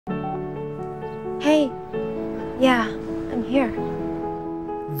Hey, yeah, I'm here.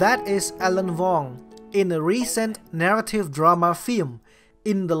 That is Alan Wong in a recent narrative drama film,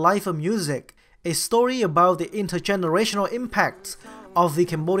 In the Life of Music, a story about the intergenerational impacts of the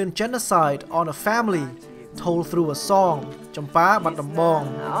Cambodian genocide on a family, told through a song, Champa Bat Dam Bong.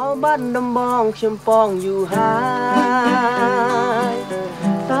 អោបាត់ដំបងខ្ញុំពងយូរហើយ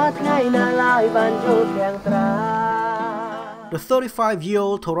តើថ្ងៃណាឡើយបានជួបទាំងត្រា The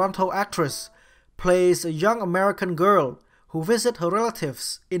 35-year-old Toronto actress plays a young American girl who visits her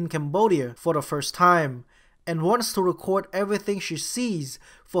relatives in Cambodia for the first time and wants to record everything she sees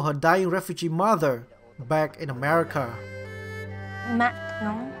for her dying refugee mother back in America. Matt,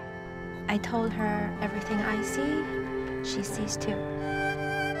 no. I told her everything I see, she sees too.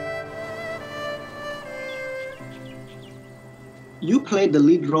 You played the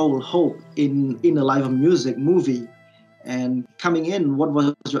lead role, Hope, in the Life of Music movie. And coming in, what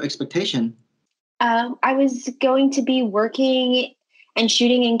was your expectation? I was going to be working and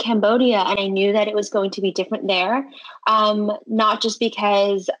shooting in Cambodia, and I knew that it was going to be different there. Not just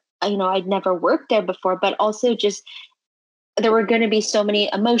because, I'd never worked there before, but also just there were going to be so many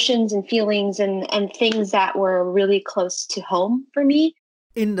emotions and feelings and things that were really close to home for me.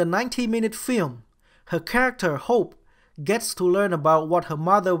 In the 90-minute film, her character, Hope, gets to learn about what her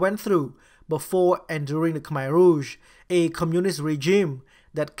mother went through before and during the Khmer Rouge, a communist regime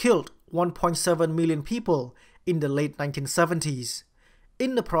that killed 1.7 million people in the late 1970s.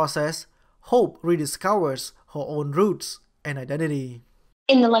 In the process, Hope rediscovers her own roots and identity.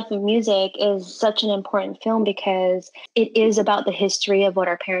 In the Life of Music is such an important film because it is about the history of what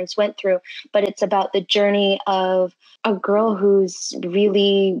our parents went through, but it's about the journey of a girl who's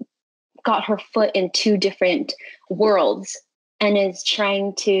really got her foot in two different worlds and is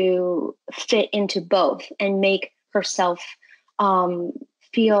trying to fit into both and make herself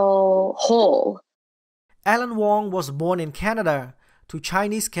feel whole. Alan Wong was born in Canada to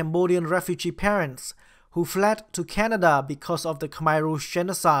Chinese Cambodian refugee parents who fled to Canada because of the Khmer Rouge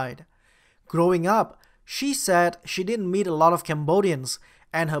genocide. Growing up, she said she didn't meet a lot of Cambodians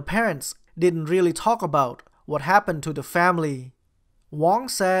and her parents didn't really talk about what happened to the family. Wong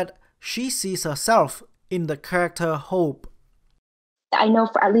said she sees herself in the character Hope. I know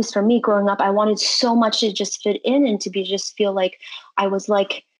at least for me growing up, I wanted so much to just fit in and to just feel like I was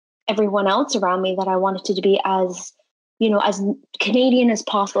like everyone else around me, that I wanted to be as Canadian as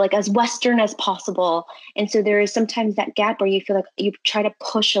possible, like as Western as possible. And so there is sometimes that gap where you feel like you try to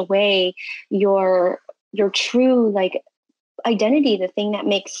push away your true like identity, the thing that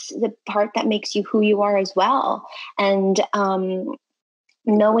makes the part that makes you who you are as well. And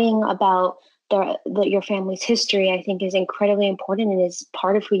knowing about your family's history, I think, is incredibly important and is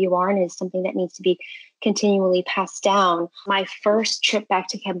part of who you are and is something that needs to be continually passed down. My first trip back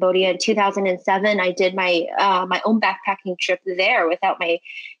to Cambodia in 2007, I did my own backpacking trip there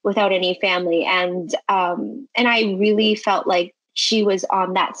without any family, and I really felt like she was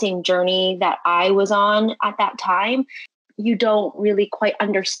on that same journey that I was on at that time. You don't really quite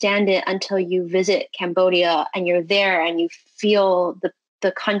understand it until you visit Cambodia and you're there and you feel the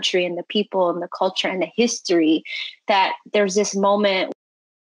country and the people and the culture and the history, that there's this moment,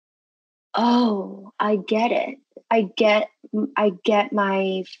 oh, I get it. I get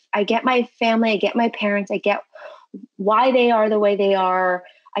my family, I get my parents, I get why they are the way they are,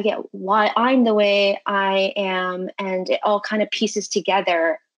 I get why I'm the way I am, and it all kind of pieces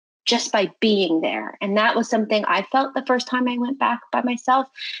together just by being there. And that was something I felt the first time I went back by myself,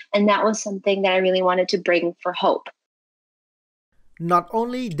 and that was something that I really wanted to bring for Hope. Not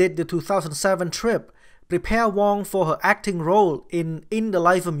only did the 2007 trip prepare Wong for her acting role in the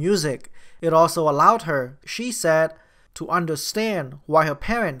Life of Music, it also allowed her, she said, to understand why her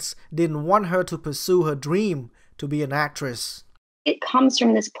parents didn't want her to pursue her dream to be an actress. It comes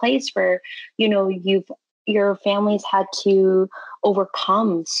from this place where, your families had to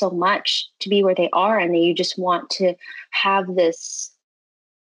overcome so much to be where they are, and you just want to have this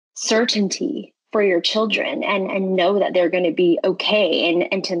certainty for your children and know that they're going to be okay,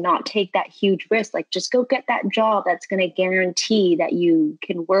 and to not take that huge risk, like just go get that job that's going to guarantee that you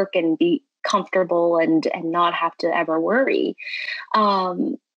can work and be comfortable and not have to ever worry.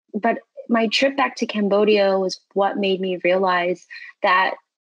 But my trip back to Cambodia was what made me realize that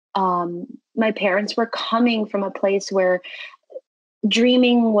my parents were coming from a place where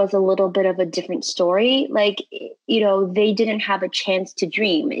dreaming was a little bit of a different story. Like, they didn't have a chance to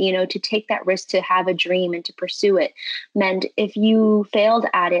dream, to take that risk, to have a dream and to pursue it meant if you failed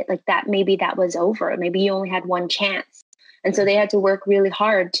at it, like that, maybe that was over. Maybe you only had one chance. And so they had to work really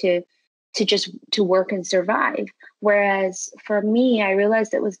hard to to work and survive. Whereas for me, I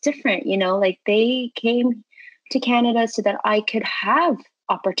realized it was different, you know, like they came to Canada so that I could have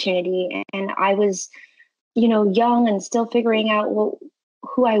opportunity. And I was, you know, young and still figuring out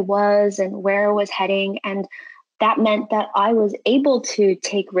who I was and where I was heading. And that meant that I was able to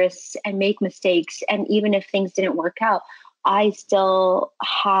take risks and make mistakes. And even if things didn't work out, I still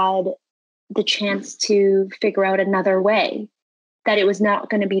had the chance to figure out another way, that it was not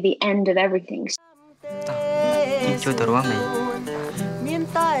going to be the end of everything.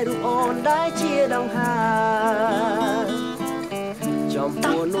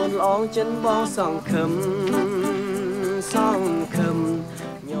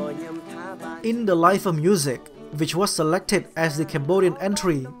 In the Life of Music, which was selected as the Cambodian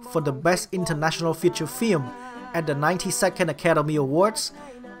entry for the Best International Feature Film at the 92nd Academy Awards,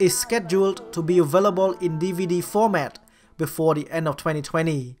 is scheduled to be available in DVD format before the end of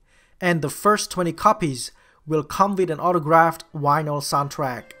 2020, and the first 20 copies will come with an autographed vinyl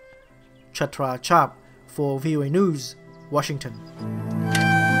soundtrack. Chetra, Chap for VOA News, Washington.